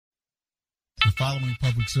following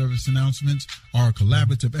public service announcements are a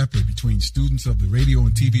collaborative effort between students of the Radio and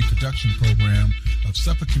TV Production Program of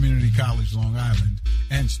Suffolk Community College, Long Island,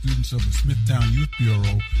 and students of the Smithtown Youth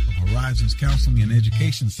Bureau of Horizons Counseling and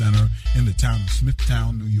Education Center in the town of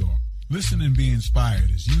Smithtown, New York. Listen and be inspired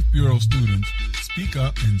as Youth Bureau students speak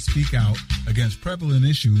up and speak out against prevalent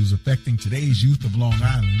issues affecting today's youth of Long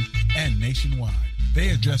Island and nationwide. They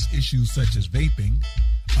address issues such as vaping,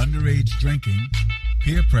 underage drinking,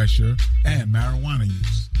 peer pressure, and marijuana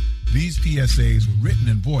use. These PSAs were written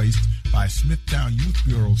and voiced by Smithtown Youth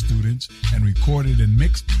Bureau students and recorded and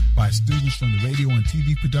mixed by students from the Radio and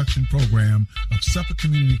TV Production Program of Suffolk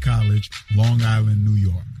Community College, Long Island, New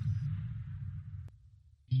York.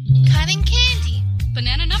 Cotton candy,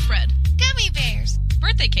 banana nut bread, gummy bears,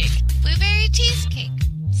 birthday cake, blueberry cheesecake.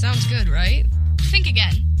 Sounds good, right? Think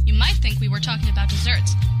again. You might think we were talking about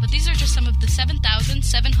desserts, but these are just some of the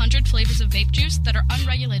 7,700 flavors of vape juice that are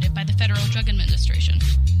unregulated by the Federal Drug Administration.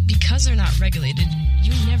 Because they're not regulated,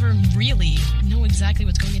 you never really know exactly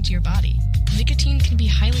what's going into your body. Nicotine can be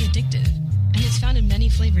highly addictive, and it's found in many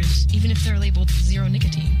flavors, even if they're labeled zero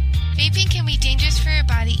nicotine. Vaping can be dangerous for your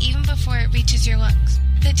body even before it reaches your lungs.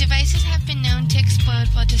 The devices have been known to explode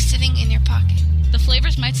while just sitting in your pocket. The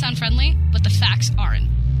flavors might sound friendly, but the facts aren't.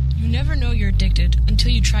 You never know you're addicted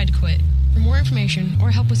until you try to quit. For more information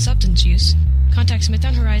or help with substance use, contact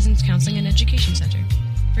Smithtown Horizons Counseling and Education Center.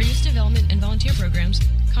 For youth development and volunteer programs,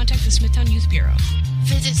 contact the Smithtown Youth Bureau.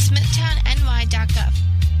 Visit smithtownny.gov.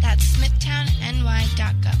 That's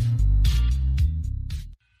smithtownny.gov.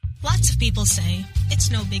 Lots of people say,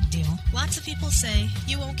 it's no big deal. Lots of people say,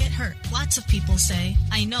 you won't get hurt. Lots of people say,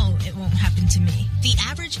 I know it won't happen to me. The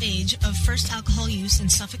average age of first alcohol use in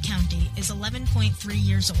Suffolk County is 11.3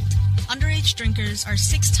 years old. Underage drinkers are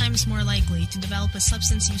 6 times more likely to develop a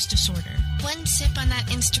substance use disorder. One sip on that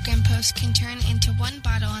Instagram post can turn into one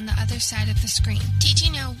bottle on the other side of the screen. Did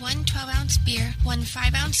you know one 12-ounce beer, one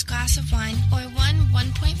 5-ounce glass of wine, or one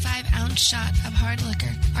 1.5-ounce shot of hard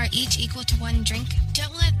liquor are each equal to one drink?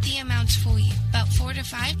 Don't let the amounts fool you. About 4 to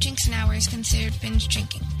 5 drinks an hour is considered binge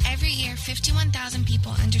drinking. Every year, 51,000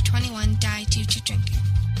 people under 21 die due to drinking.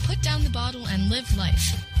 Put down the bottle and live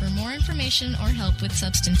life. For more information or help with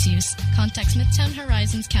substance use, contact Smithtown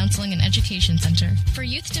Horizons Counseling and Education Center. For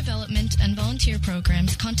youth development and volunteer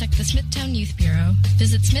programs, contact the Smithtown Youth Bureau.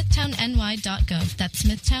 Visit smithtownny.gov. That's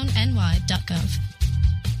smithtownny.gov.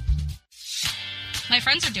 My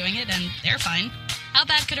friends are doing it, and they're fine. How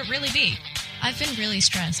bad could it really be? I've been really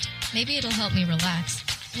stressed. Maybe it'll help me relax.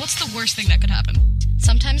 What's the worst thing that could happen?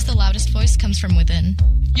 Sometimes the loudest voice comes from within.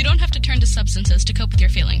 You don't have to turn to substances to cope with your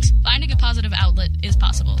feelings. Finding a positive outlet is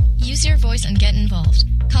possible. Use your voice and get involved.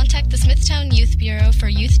 Contact the Smithtown Youth Bureau for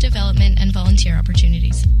youth development and volunteer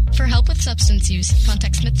opportunities. For help with substance use,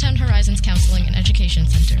 contact Smithtown Horizons Counseling and Education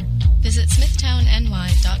Center. Visit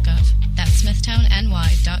smithtownny.gov. That's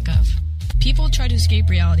smithtownny.gov. People try to escape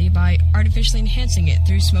reality by artificially enhancing it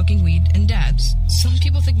through smoking weed and dabs. Some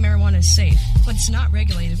people think marijuana is safe, but it's not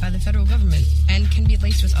regulated by the federal government and can be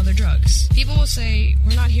laced with other drugs. People will say,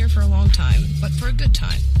 we're not here for a long time, but for a good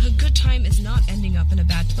time. A good time is not ending up in a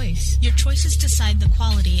bad place. Your choices decide the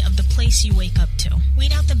quality of the place you wake up to.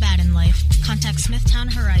 Weed out the bad in life. Contact Smithtown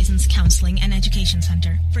Horizons Counseling and Education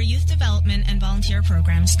Center. For youth development and volunteer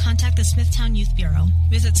programs, contact the Smithtown Youth Bureau.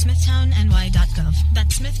 Visit smithtownny.gov.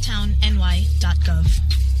 That's smithtownny.gov.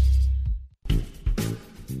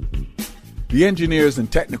 The engineers and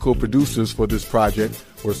technical producers for this project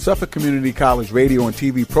were Suffolk Community College radio and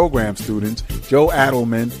TV program students Joe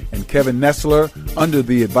Adelman and Kevin Nessler under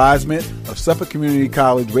the advisement of Suffolk Community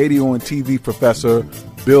College radio and TV professor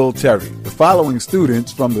Bill Terry. The following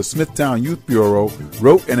students from the Smithtown Youth Bureau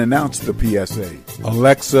wrote and announced the PSA: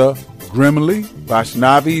 Alexa Grimley,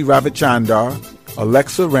 Vaishnavi Ravichandar,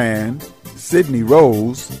 Alexa Rand, Sydney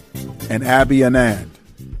Rose, and Abby Anand.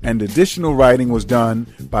 And additional writing was done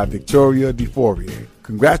by Victoria DeFaurier.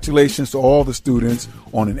 Congratulations to all the students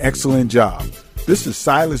on an excellent job. This is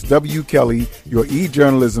Silas W. Kelly, your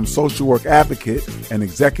e-journalism social work advocate and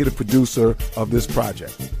executive producer of this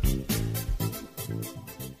project.